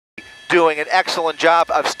doing an excellent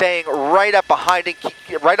job of staying right up behind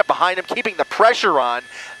him, keeping the pressure on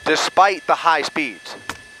despite the high speeds.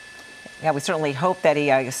 Yeah, we certainly hope that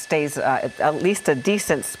he stays at least a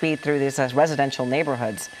decent speed through these residential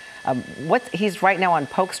neighborhoods. He's right now on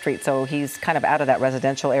Polk Street, so he's kind of out of that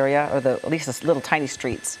residential area, or at least the little tiny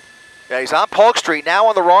streets. Yeah, he's on Polk Street, now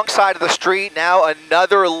on the wrong side of the street, now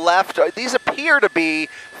another left. These appear to be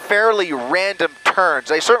fairly random turns.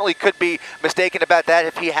 They certainly could be mistaken about that.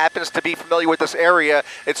 If he happens to be familiar with this area,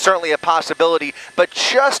 it's certainly a possibility. But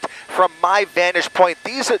just from my vantage point,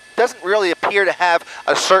 these doesn't really appear to have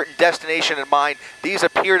a certain destination in mind. These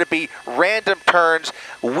appear to be random turns,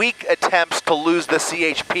 weak attempts to lose the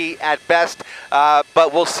CHP at best.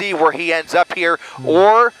 But we'll see where he ends up here,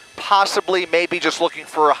 or possibly maybe just looking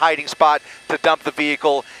for a hiding spot to dump the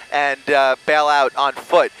vehicle and bail out on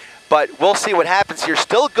foot. But we'll see what happens here.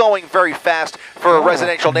 Still going very fast for a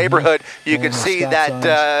residential neighborhood. You can see that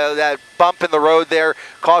that bump in the road there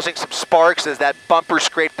causing some sparks as that bumper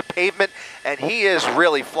scraped the pavement, and he is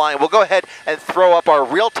really flying. We'll go ahead and throw up our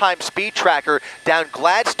real-time speed tracker down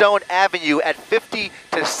Gladstone Avenue at 50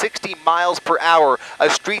 to 60 miles per hour, a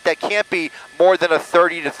street that can't be more than a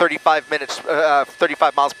 30 to 35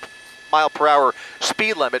 mile per hour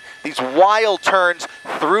speed limit. These wild turns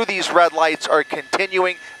through these red lights are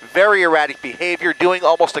continuing. Very erratic behavior, doing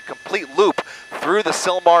almost a complete loop through the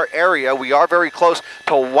Sylmar area. We are very close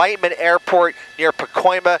to Whiteman Airport near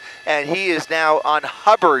Pacoima, and he is now on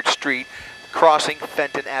Hubbard Street crossing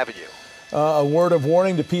Fenton Avenue. A word of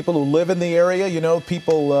warning to people who live in the area. You know,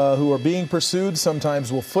 people who are being pursued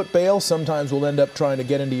sometimes will foot bail, sometimes will end up trying to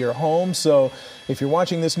get into your home. So if you're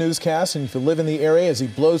watching this newscast and if you live in the area, as he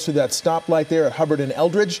blows through that stoplight there at Hubbard and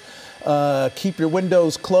Eldridge, keep your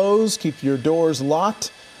windows closed, keep your doors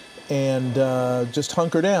locked, and just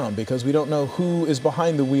hunker down, because we don't know who is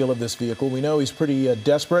behind the wheel of this vehicle. We know he's pretty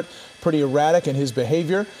desperate, pretty erratic in his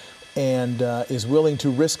behavior, and is willing to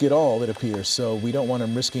risk it all, it appears. So we don't want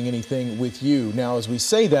him risking anything with you. Now, as we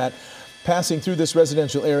say that, passing through this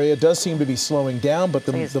residential area does seem to be slowing down, but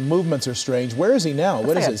the movements are strange. Where is he now?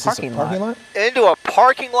 What is it? Is this a parking lot? Into a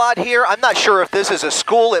parking lot here. I'm not sure if this is a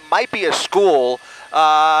school. It might be a school.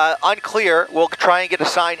 Unclear. We'll try and get a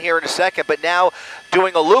sign here in a second, but now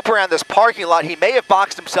doing a loop around this parking lot, he may have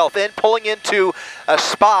boxed himself in, pulling into a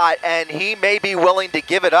spot, and he may be willing to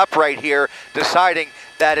give it up right here, deciding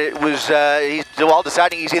that it was,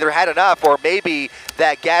 deciding he's either had enough or maybe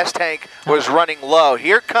that gas tank was running low.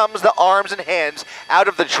 Here comes the arms and hands out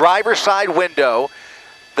of the driver's side window,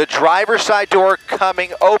 the driver's side door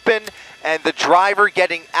coming open, and the driver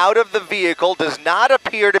getting out of the vehicle. Does not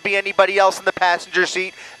appear to be anybody else in the passenger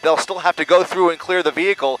seat. They'll still have to go through and clear the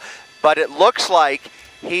vehicle, but it looks like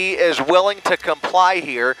he is willing to comply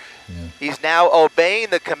here. He's now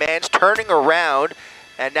obeying the commands, turning around,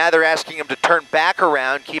 and now they're asking him to turn back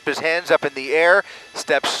around, keep his hands up in the air,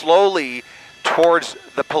 step slowly towards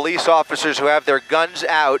the police officers who have their guns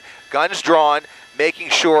out, guns drawn, making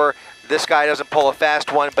sure this guy doesn't pull a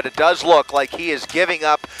fast one, but it does look like he is giving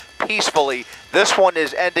up peacefully. This one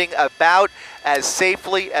is ending about as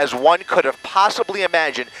safely as one could have possibly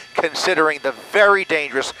imagined, considering the very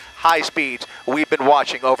dangerous high speeds we've been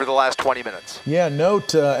watching over the last 20 minutes. Yeah,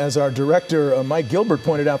 note, as our director, Mike Gilbert,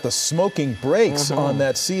 pointed out, the smoking brakes on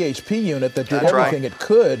that CHP unit that did everything it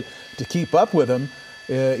could to keep up with him.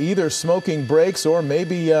 Either smoking brakes or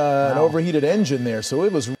maybe an overheated engine there. So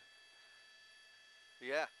it was...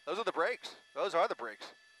 Yeah, those are the brakes. Those are the brakes.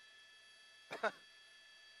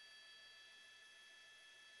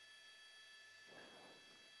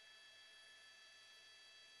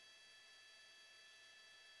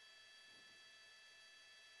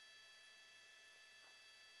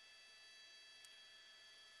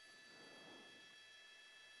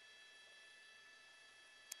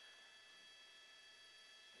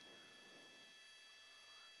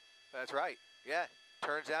 That's right. Yeah,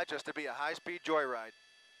 turns out just to be a high-speed joyride.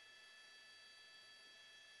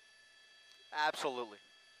 Absolutely.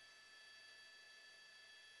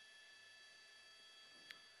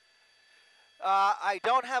 I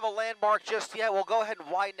don't have a landmark just yet. We'll go ahead and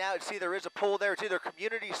widen out and see there is a pool there. It's either a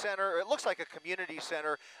community center, or it looks like a community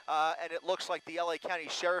center, and it looks like the LA County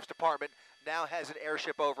Sheriff's Department now has an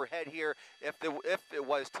airship overhead here. If it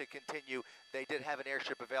was to continue, they did have an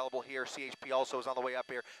airship available here. CHP also is on the way up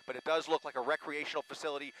here, but it does look like a recreational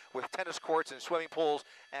facility with tennis courts and swimming pools,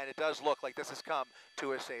 and it does look like this has come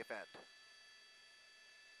to a safe end.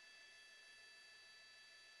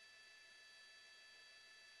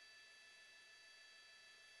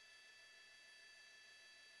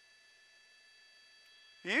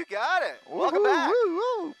 You got it. Welcome back.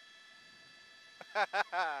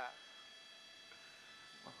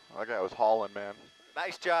 That guy was hauling, man.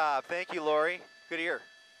 Nice job. Thank you, Lori. Good ear.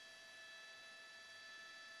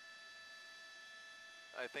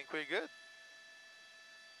 I think we're good.